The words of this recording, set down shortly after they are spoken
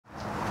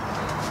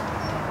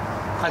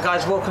Hi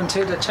guys, welcome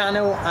to the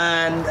channel,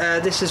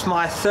 and this is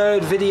my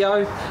third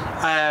video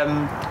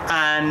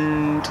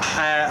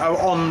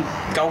on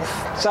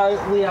golf. So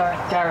we are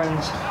at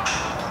Garen's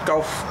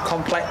golf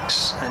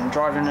complex and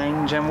driving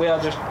range, and we are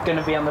just going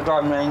to be on the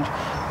driving range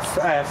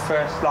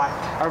for like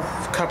a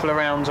couple of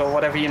rounds or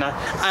whatever, you know.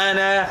 And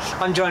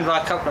I'm joined by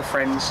a couple of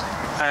friends.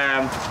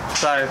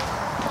 So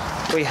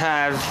we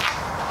have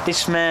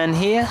this man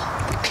here.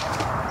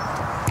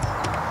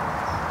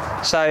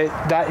 So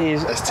that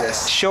is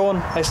STS.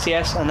 Sean,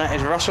 STS, and that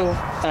is Russell,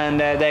 and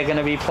they're going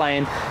to be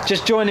playing,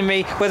 just joining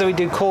me, whether we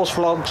do course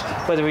vlogs,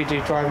 whether we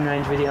do driving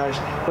range videos,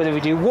 whether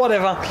we do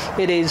whatever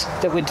it is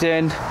that we're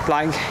doing,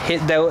 like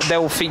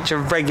they'll feature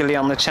regularly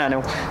on the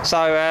channel.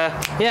 So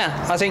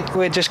yeah, I think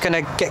we're just going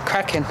to get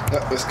cracking.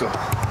 Yeah, let's go.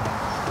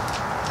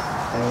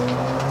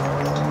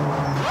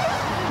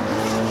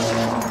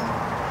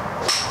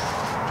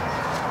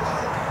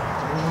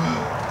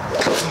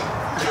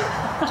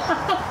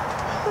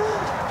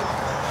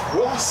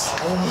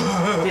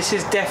 This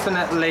is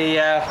definitely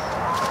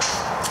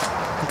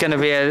going to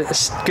be a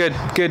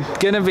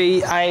going to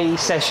be a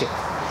session.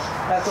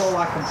 That's all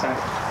I can say.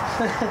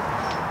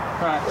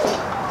 Right.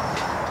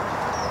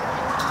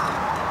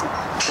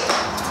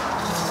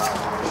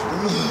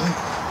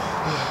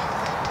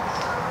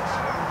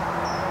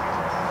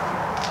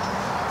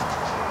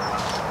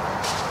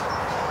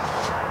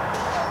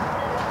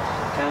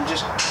 Okay, I'm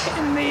just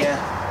hitting the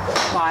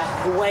my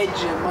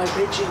wedge, my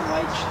pitching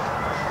wedge.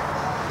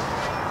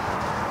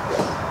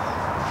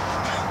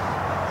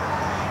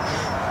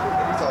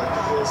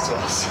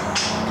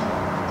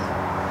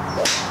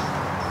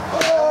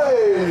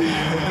 Hey!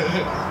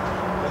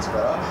 That's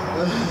better.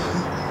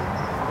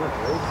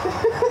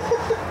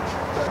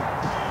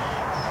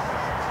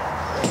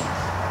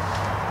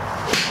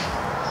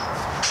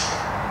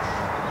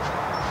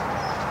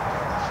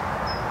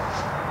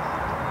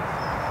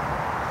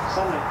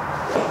 Something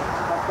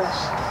like this.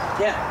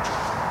 Yeah.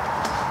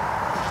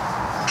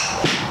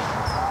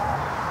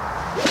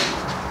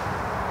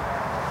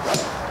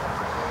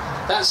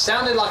 That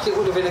sounded like it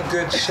would have been a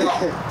good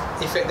shot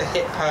if it had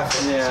hit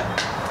perfect. Yeah.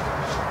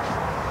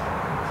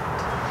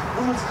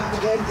 Someone's coming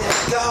again.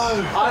 Let's go.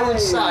 I would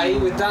say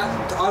with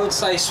that, I would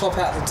say swap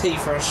out the tee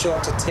for a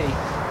short to tee.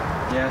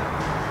 Yeah.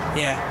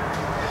 Yeah.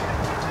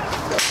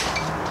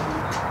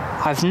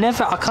 I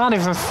can't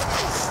even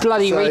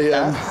bloody read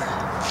that.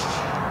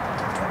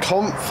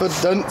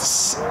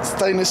 Confidence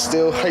stainless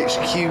steel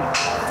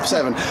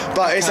HQ7,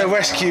 but it's a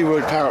rescue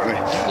wood apparently.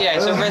 Yeah,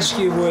 it's a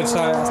rescue wood,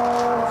 so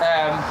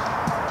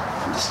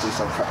Let's do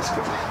some practice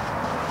quickly.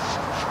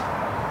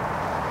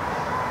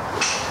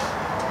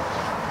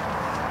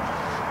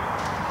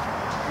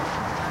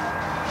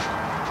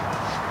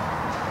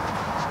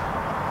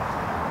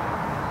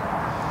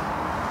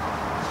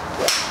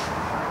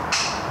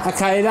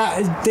 okay,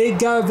 that did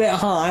go a bit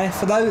high.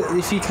 For those,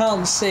 if you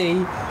can't see,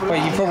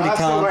 well, you probably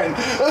can't.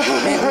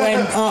 It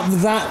went up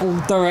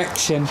that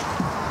direction.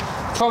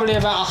 Probably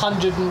about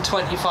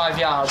 125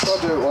 yards. I'll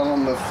do one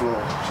on the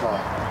floor. Try.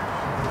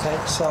 Okay,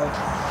 so.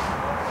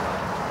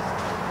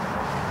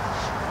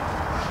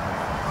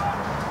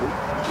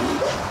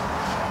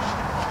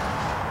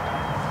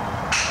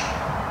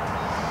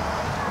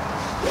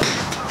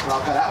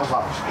 Okay, that was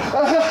rubbish.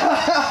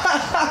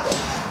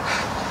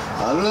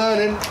 I'm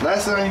learning.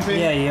 That's the only thing.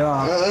 Yeah, you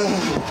are. Oh,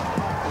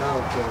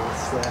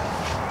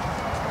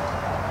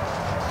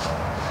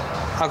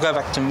 I'll go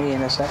back to me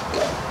in a sec.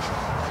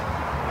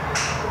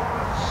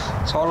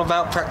 It's all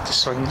about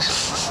practice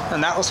swings,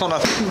 and that was one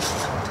of them.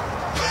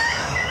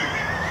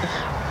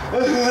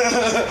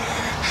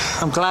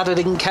 I'm glad I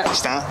didn't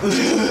catch that.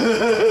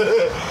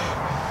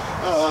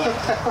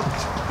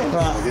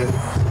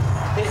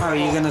 Right. How are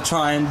you going to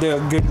try and do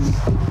it good?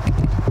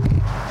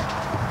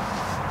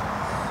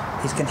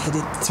 He's going to hit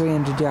it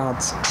 300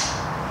 yards.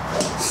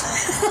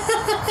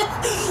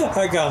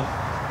 Okay.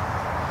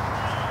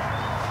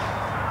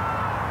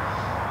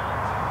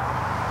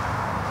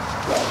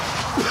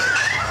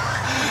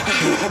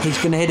 He's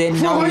going to hit it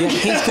no.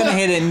 He's going to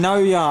hit it no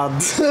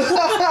yards.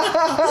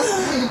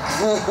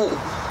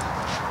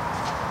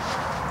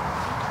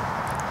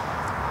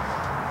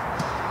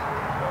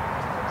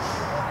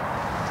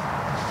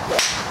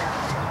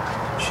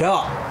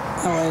 Shot.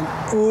 I went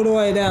all the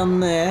way down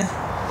there.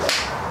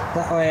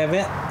 That way a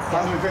bit.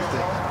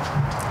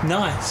 150.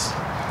 Nice.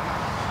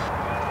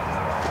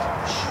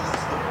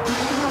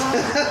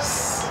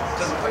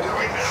 Doesn't play it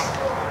right now.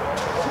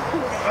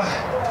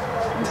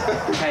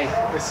 Hey,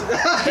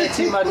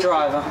 hitting my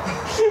driver.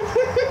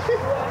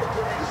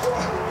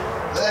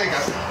 There you go.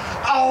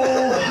 Oh!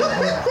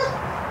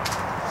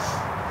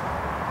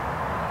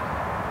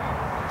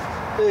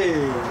 Hey,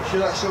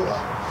 should that shorter?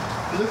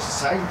 It looks the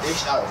same.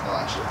 Ish. No, it's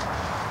not actually.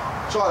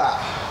 Try that.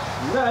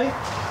 No.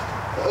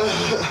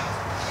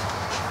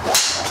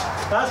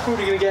 That's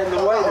probably going to get in the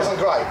way. That wasn't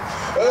great.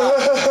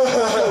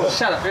 Oh,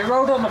 shut up, it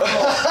rolled on the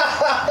floor.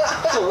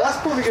 So that's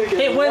probably going to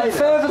get It in the way. went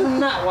further than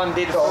that one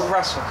did for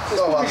Russell. It's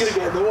probably going to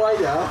get in the way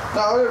now.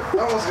 No,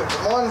 that one's good.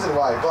 Mine's in the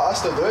way, but I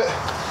still do it.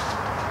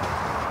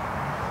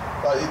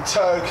 Right, you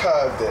toe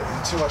curved it.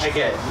 Too much.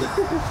 Again.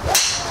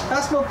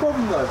 That's my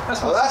problem though.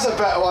 Oh, that's a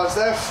better one,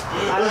 Steph.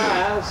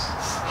 That's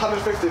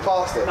 150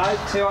 past it. no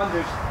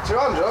 200.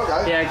 200,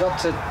 okay. Yeah, got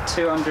to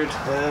 200.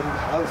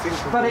 I don't think.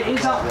 But it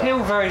is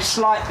uphill very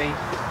slightly.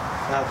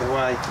 Out the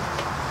way.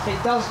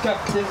 It does go.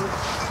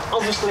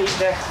 Obviously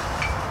the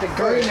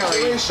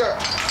greenery.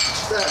 Steph,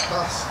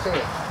 come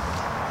here.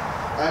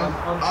 And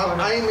I'm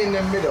aiming in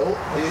the middle.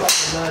 You have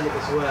to learn it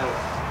as well.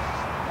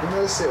 You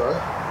know the zero?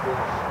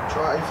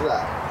 Try aim for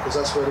that, because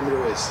that's where the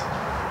middle is.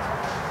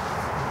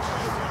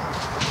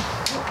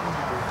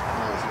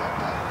 No, it's not.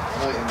 No.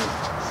 Right in there.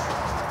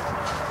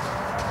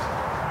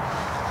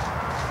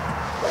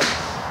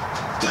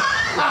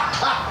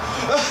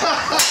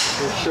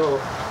 You're sure.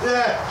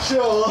 Yeah,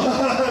 sure.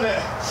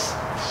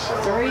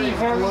 Three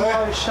very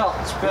low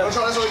shots, I'll but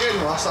try this one again.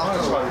 Last time.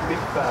 Big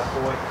bad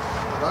boy.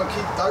 Don't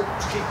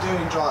keep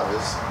doing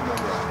drivers.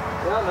 Remember that.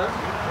 Yeah, no.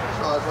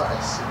 Drive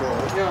race. More.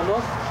 Yeah, I'm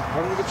not.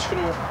 I'm just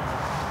gonna.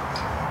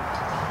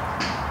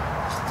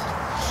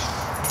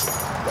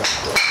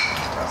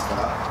 That's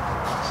better.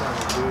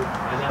 Sounds good.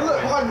 Look,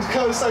 mine's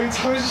going the same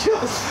time as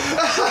yours.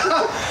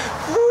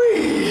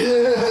 Whee!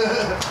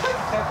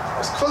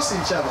 Let's cross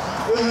each other.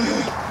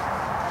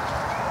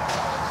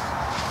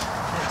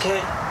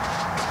 okay.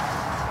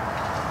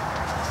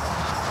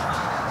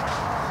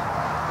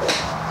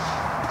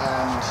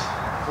 And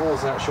What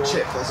was that, Sean?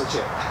 chip, that's a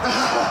chip.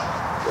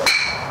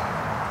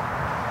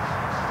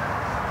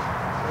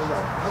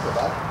 That's not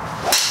bad.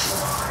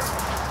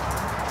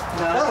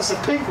 No, That was a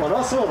pink one.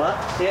 I saw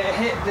that. yeah, it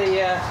hit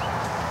the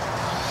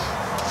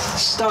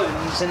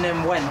stones and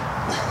then went.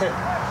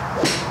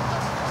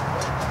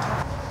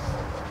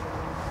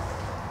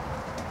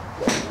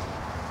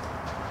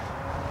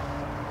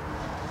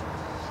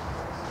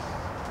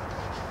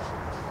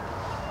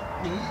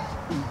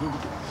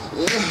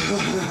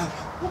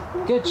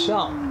 Good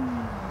shot.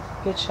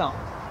 Good shot.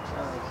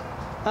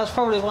 That's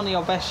probably one of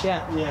your best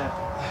yet. Yeah.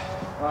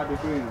 I'd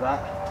agree with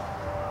that.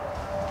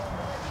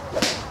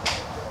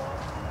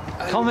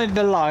 Comment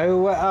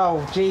below.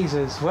 Oh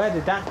Jesus, where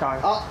did that go?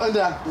 Up and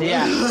down.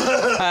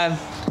 Yeah.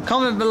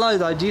 Comment below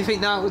though. Do you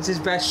think that was his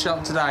best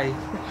shot today?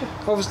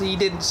 Obviously, you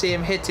didn't see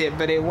him hit it,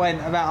 but it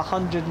went about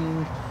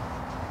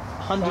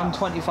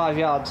 125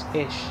 yards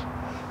ish.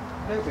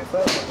 A little bit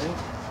further, I think.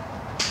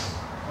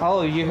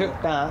 Oh, you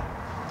hooked that.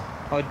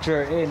 I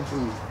drew it in.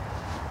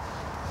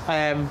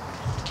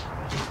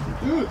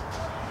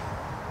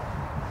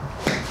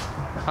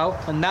 Oh,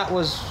 and that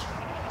was,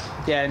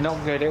 yeah,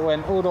 not good. It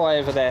went all the way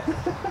over there.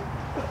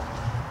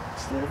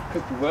 Still,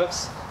 could be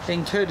worse.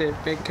 It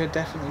could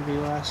definitely be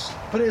worse.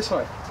 Put it this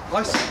way.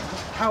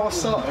 How I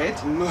started,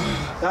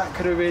 that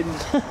could have been.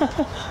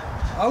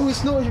 I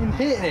was not even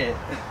hitting it.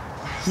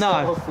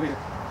 No.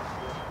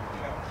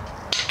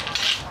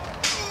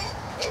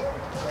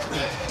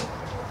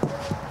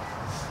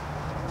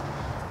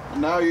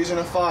 Now using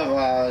a 5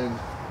 iron.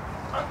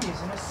 I'm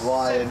using a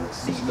Ryan,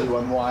 using the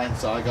one Ryan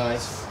side,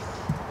 guys.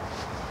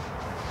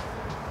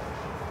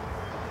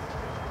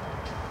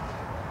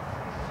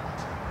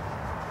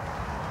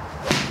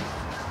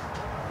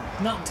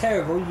 Not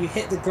terrible. You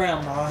hit the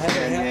ground though.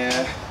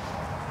 Yeah.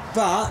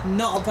 But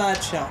not a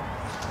bad shot.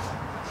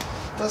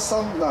 There's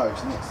some, no,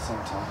 it's not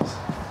sometimes.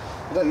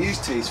 They don't use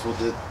tees for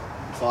the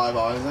 5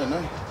 irons, don't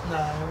they?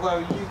 No,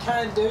 well you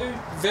can do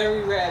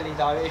very rarely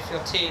though if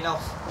you're teeing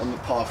off. On the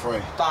par 3.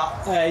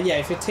 But yeah,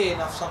 if you're teeing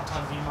off,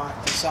 sometimes you might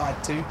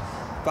decide to,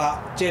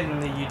 but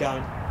generally you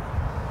don't.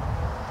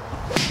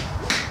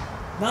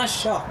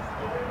 Nice shot.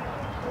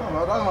 Oh,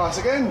 well done, nice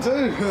again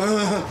too.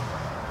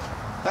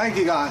 Thank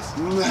you guys.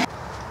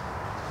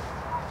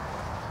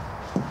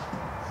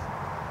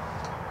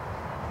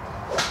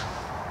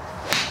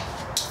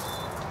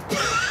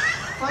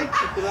 Thank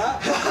you for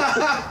that.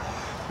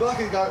 But I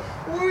can go,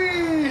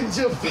 whee,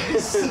 into your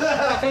face.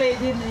 Luckily it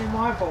didn't hit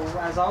my ball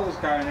as I was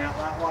going out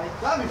that way.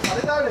 That'd be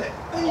funny, don't it?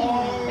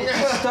 It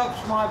just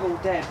stops my ball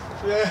dead.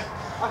 Yeah.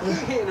 I keep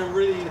hitting them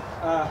really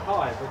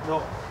high, but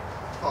not.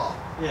 Oh.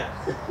 Yeah.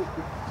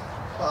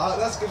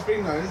 That's a good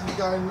thing though, is you're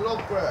going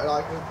log bread,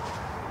 like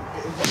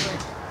getting the thing,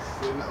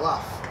 doing that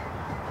laugh.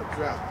 Up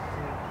your out.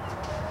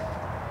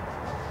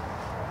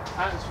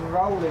 That's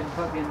rolling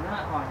fucking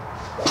that one.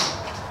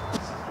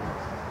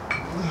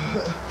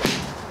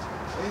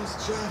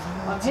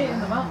 I'm hitting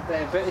them up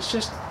there, but it's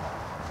just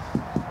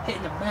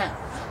hitting the mat.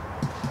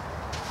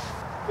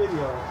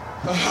 Video.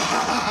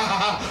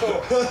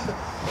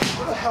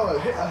 What the hell? I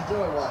don't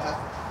know what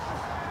happened.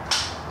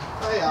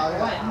 There you are, It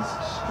yeah. went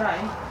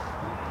straight.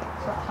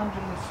 It's like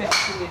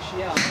 150-ish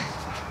yards.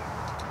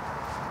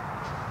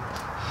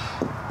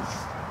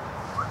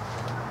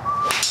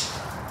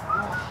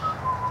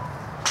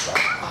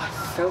 I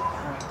felt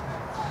that.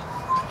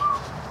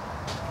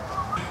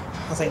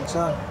 I think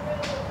so.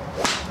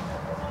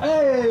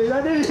 Hey,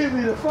 that didn't hit me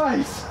in the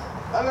face.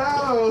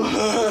 Hello!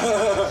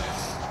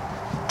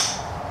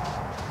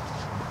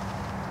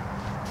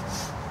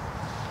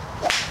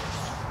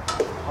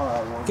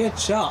 Good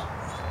shot.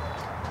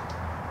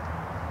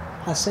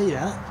 I see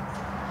that.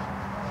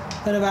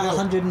 Then about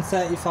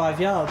 135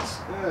 yards,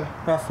 Yeah.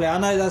 roughly. I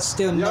know that's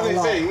still The not a only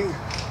lot. thing,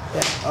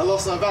 I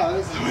lost my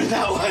balance and went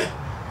that way.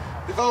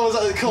 If I was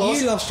at the course...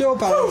 You lost your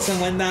balance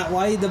and went that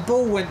way. The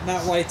ball went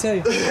that way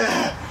too.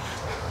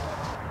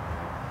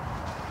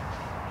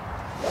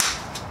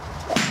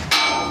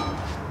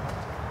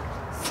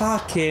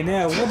 Fucking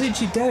hell, what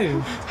did you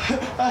do?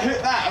 I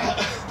hit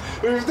that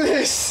with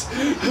this.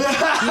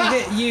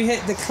 You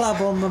hit the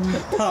club on the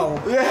pole.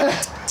 Yeah.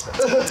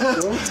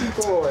 Naughty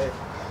boy.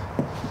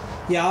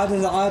 Yeah,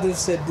 I'd have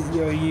said that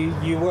you were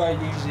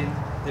using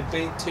the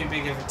too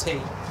big of a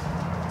tee.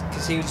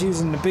 Because he was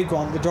using the big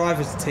one, the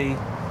driver's tee.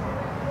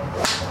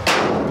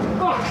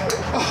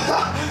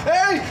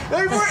 Hey!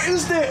 They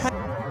witnessed it!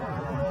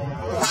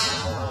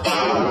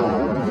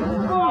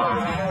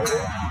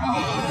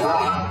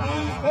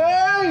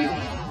 Hey!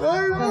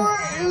 They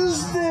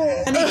witnessed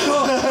it! And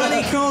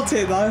he caught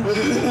it though.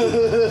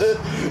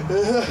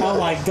 Oh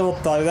my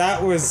god though,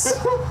 that was...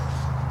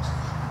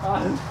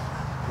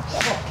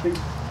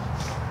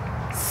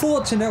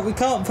 Fortunate we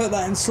can't put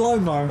that in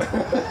slow-mo.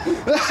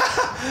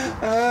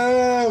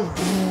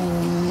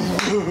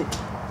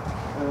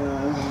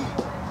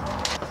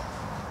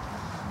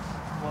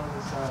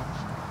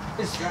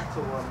 It's That's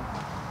the one.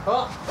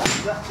 what?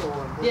 That's the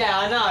one. Yeah,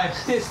 I know.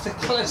 It's the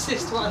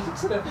closest one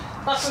to...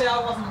 Luckily I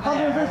wasn't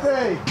there.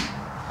 150!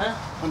 Huh?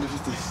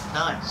 150.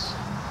 Nice.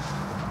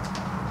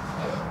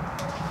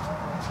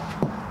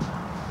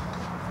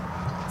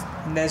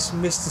 And there's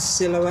Mr.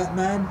 Silhouette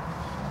Man.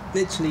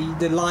 Literally,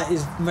 the light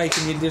is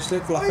making you just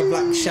look like a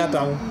black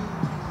shadow.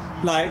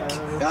 Like...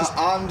 Yeah,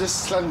 I'm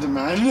just Slender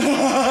Man.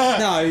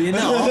 No, you're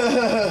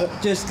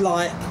not. Just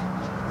like...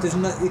 There's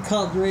no, you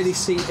can't really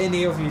see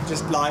any of you,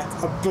 just like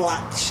a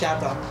black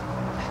shadow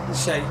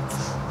shape.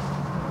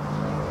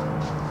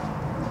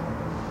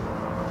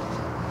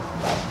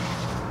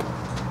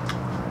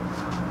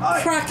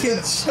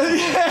 Crackage!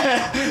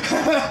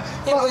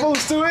 That ball's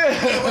still It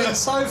here. went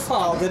so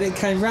far that it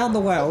came round the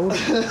world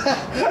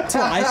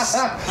twice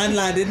and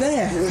landed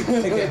there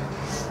again.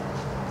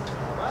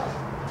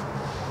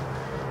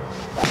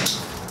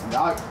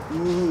 No,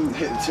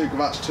 hit too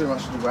much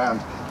of the ground.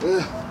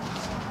 Ugh.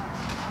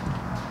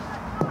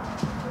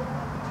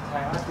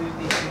 Okay, I do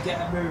need to get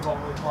a move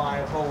on with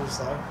my balls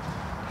though.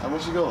 How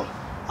much you got?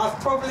 I've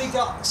probably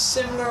got a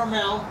similar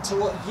amount to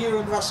what you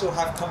and Russell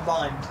have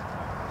combined.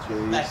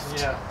 Jeez.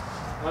 Yeah.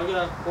 I'm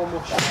gonna have one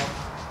more shot.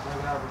 I'm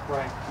gonna have a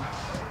break.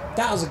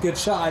 That was a good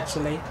shot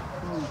actually.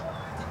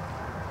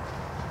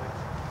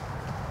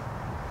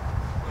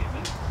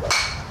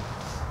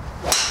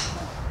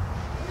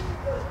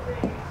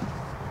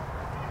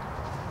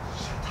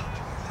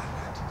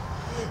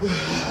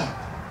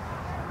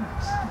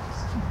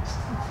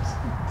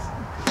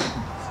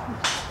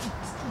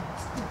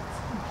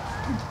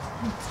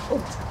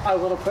 I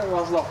want to put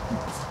Russell off.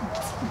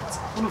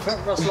 I want to put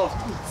Russell off.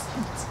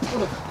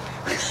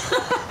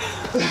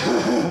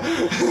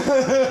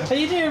 Are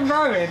you doing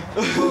rowing?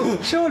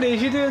 Well, surely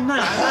if you're doing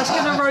that, that's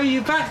going to row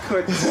you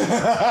backwards.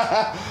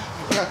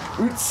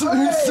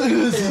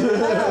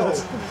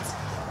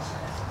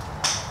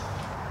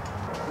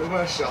 The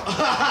worst shot.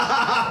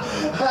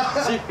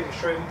 Super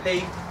shrimpy.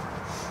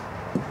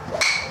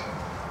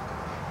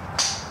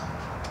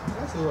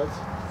 That's alright.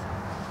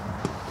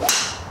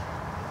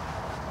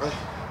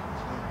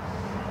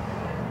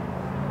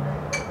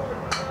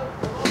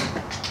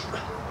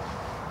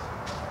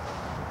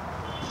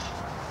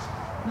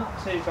 Not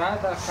too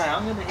bad. Okay,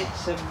 I'm going to hit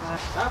some...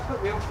 That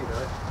put me off, you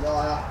know.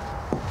 Yeah.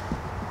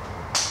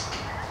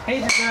 He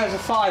deserves a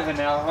fiver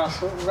now,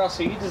 Russell.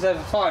 Russell, you deserve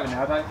a fiver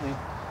now, don't you?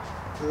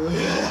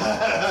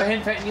 For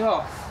him putting you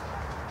off.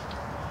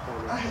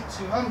 I hit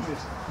 200.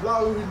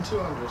 Low in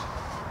 200.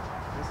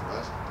 That's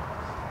bad.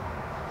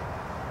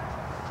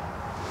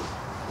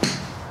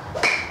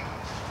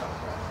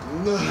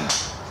 No.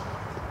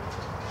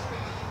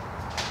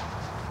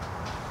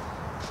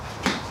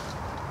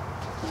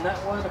 And that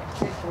weren't a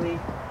particularly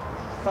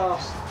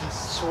fast,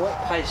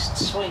 paced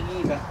swing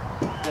either.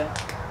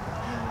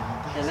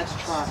 Yeah, let's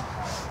try.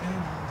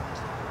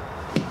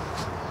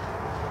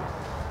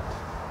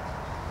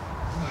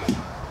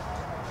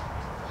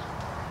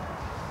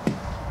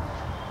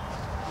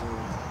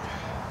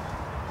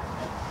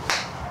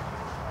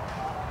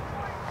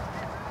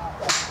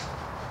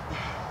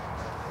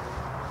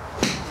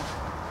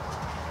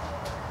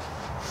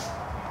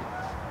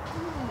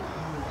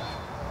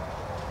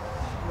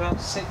 About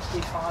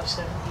 65,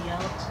 70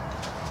 yards.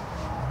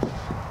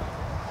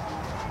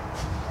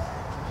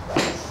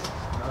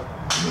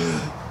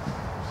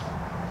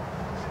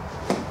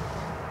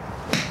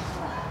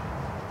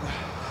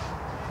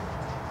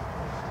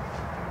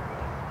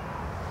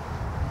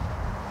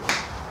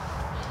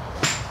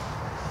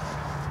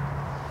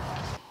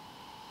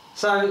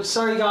 So,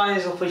 sorry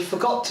guys, we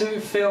forgot to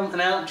film an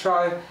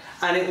outro,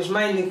 and it was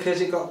mainly because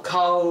it got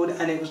cold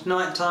and it was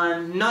night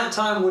time. Night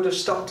time would have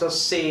stopped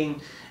us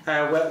seeing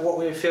what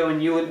we were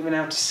filming. You wouldn't have been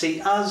able to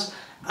see us,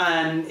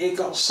 and it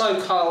got so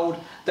cold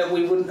that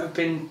we wouldn't have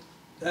been,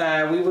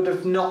 we would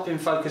have not been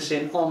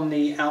focusing on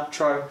the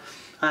outro.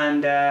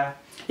 And yeah,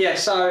 yeah,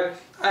 so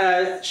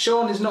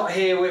Sean is not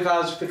here with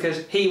us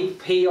because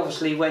he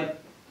obviously went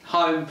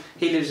home.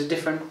 He lives a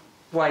different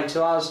way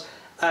to us.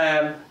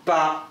 Yeah,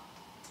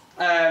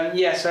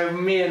 so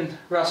me and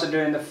Russ are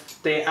doing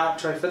the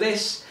outro for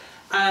this.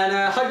 And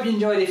I hope you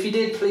enjoyed. If you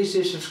did, please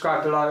do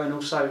subscribe below and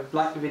also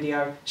like the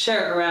video.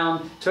 Share it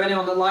around to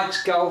anyone that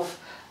likes golf.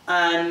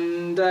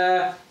 And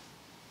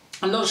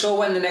I'm not sure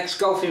when the next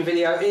golfing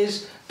video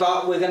is,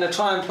 but we're going to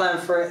try and plan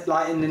for it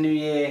like in the new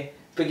year,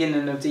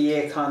 beginning of the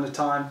year kind of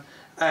time.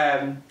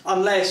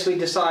 Unless we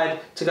decide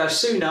to go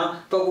sooner,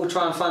 but we'll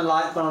try and find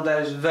like one of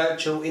those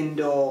virtual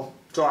indoor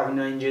driving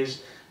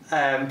ranges.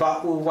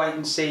 But we'll wait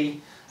and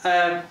see.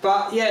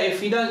 But yeah,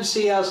 if you don't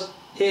see us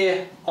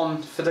here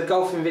for the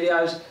golfing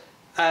videos,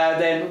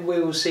 then we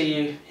will see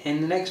you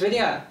in the next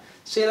video.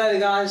 See you later,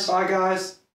 guys. Bye, guys.